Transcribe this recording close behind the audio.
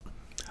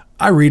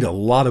I read a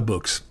lot of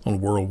books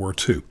on World War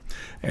II.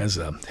 As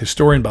a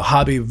historian by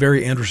hobby,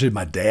 very interested.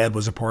 My dad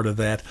was a part of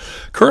that.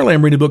 Currently,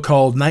 I'm reading a book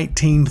called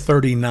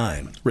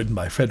 1939, written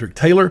by Frederick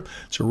Taylor.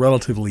 It's a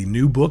relatively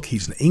new book.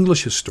 He's an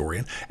English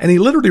historian, and he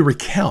literally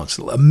recounts,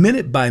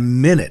 minute by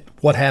minute,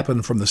 what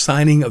happened from the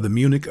signing of the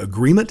Munich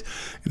Agreement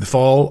in the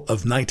fall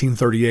of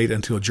 1938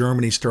 until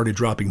Germany started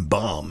dropping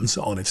bombs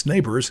on its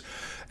neighbors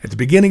at the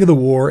beginning of the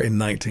war in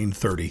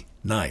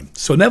 1939.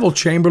 So Neville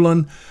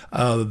Chamberlain,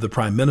 the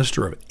Prime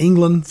Minister of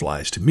England,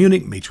 flies to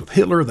Munich, meets with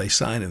Hitler. They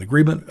sign an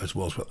agreement, as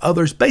well as with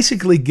others,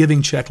 basically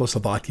giving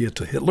Czechoslovakia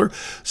to Hitler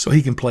so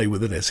he can play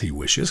with it as he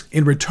wishes.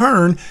 In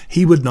return,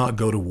 he would not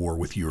go to war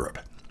with Europe.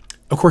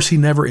 Of course, he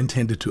never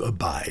intended to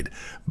abide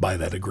by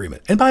that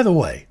agreement. And by the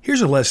way,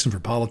 here's a lesson for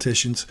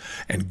politicians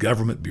and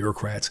government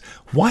bureaucrats.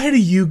 Why do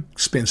you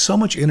spend so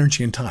much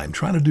energy and time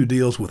trying to do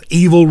deals with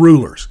evil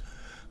rulers?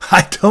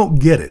 I don't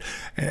get it.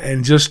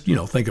 And just,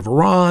 think of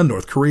Iran,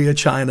 North Korea,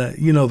 China,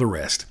 the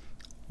rest.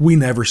 We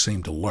never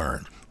seem to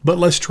learn. But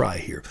let's try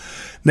here.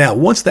 Now,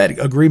 once that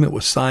agreement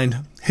was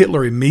signed,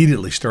 Hitler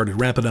immediately started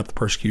ramping up the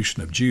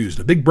persecution of Jews.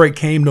 The big break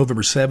came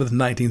November 7th,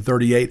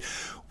 1938,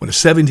 when a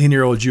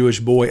 17-year-old Jewish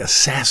boy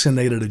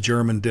assassinated a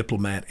German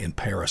diplomat in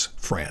Paris,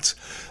 France.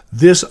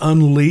 This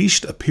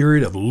unleashed a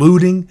period of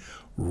looting,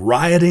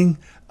 rioting,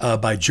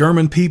 by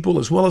German people,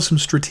 as well as some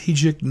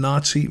strategic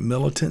Nazi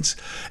militants.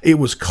 It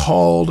was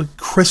called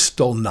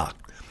Kristallnacht.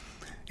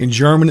 In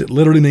German, it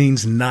literally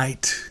means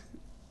night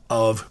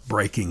of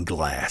breaking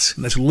glass.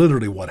 And that's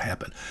literally what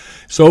happened.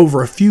 So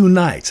over a few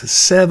nights,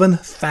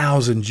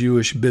 7,000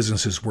 Jewish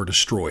businesses were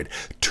destroyed,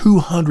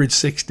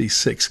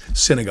 266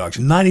 synagogues,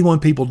 91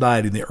 people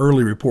died in the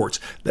early reports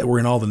that were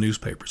in all the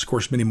newspapers. Of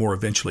course, many more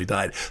eventually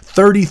died.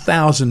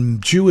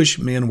 30,000 Jewish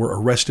men were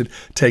arrested,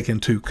 taken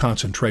to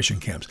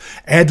concentration camps.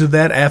 Add to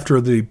that, after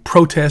the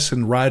protests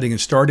and rioting had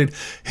started,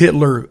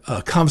 Hitler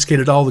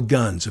confiscated all the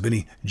guns of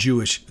any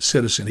Jewish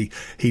citizen.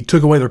 He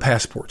took away their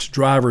passports,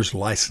 driver's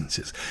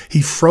licenses.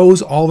 He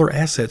froze all their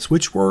assets,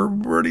 which were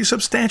pretty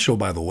substantial,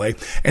 by the way,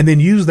 and then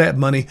used that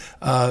money,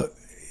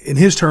 in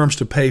his terms,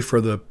 to pay for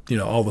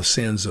all the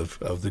sins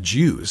of the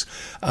Jews.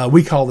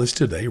 We call this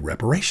today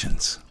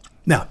reparations.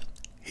 Now,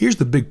 here's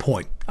the big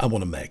point I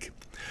want to make.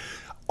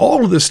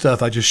 All of this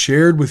stuff I just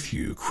shared with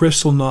you,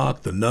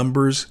 Kristallnacht, the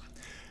numbers,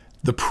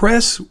 the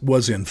press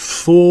was in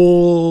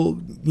full,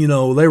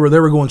 they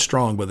were going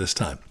strong by this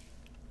time.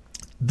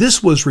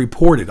 This was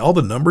reported, all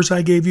the numbers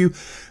I gave you,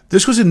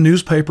 this was in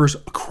newspapers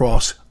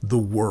across the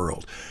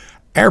world.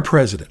 Our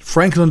president,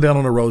 Franklin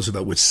Delano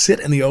Roosevelt, would sit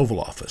in the Oval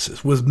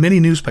Offices with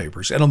many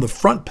newspapers, and on the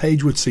front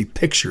page would see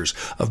pictures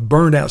of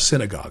burned out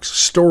synagogues,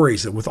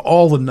 stories with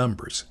all the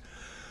numbers.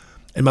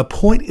 And my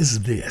point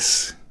is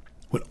this.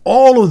 When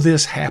all of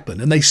this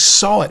happened, and they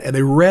saw it and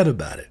they read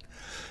about it,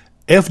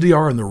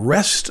 FDR and the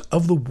rest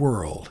of the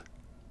world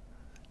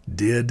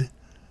did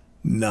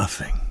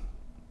nothing.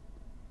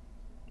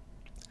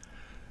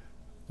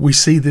 We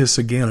see this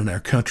again in our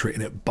country,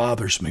 and it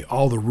bothers me.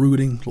 All the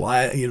looting,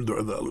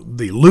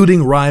 the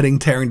looting, rioting,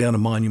 tearing down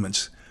of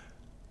monuments,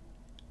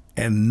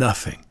 and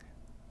nothing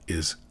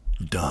is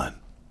done.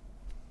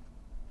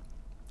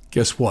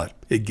 Guess what?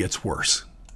 It gets worse.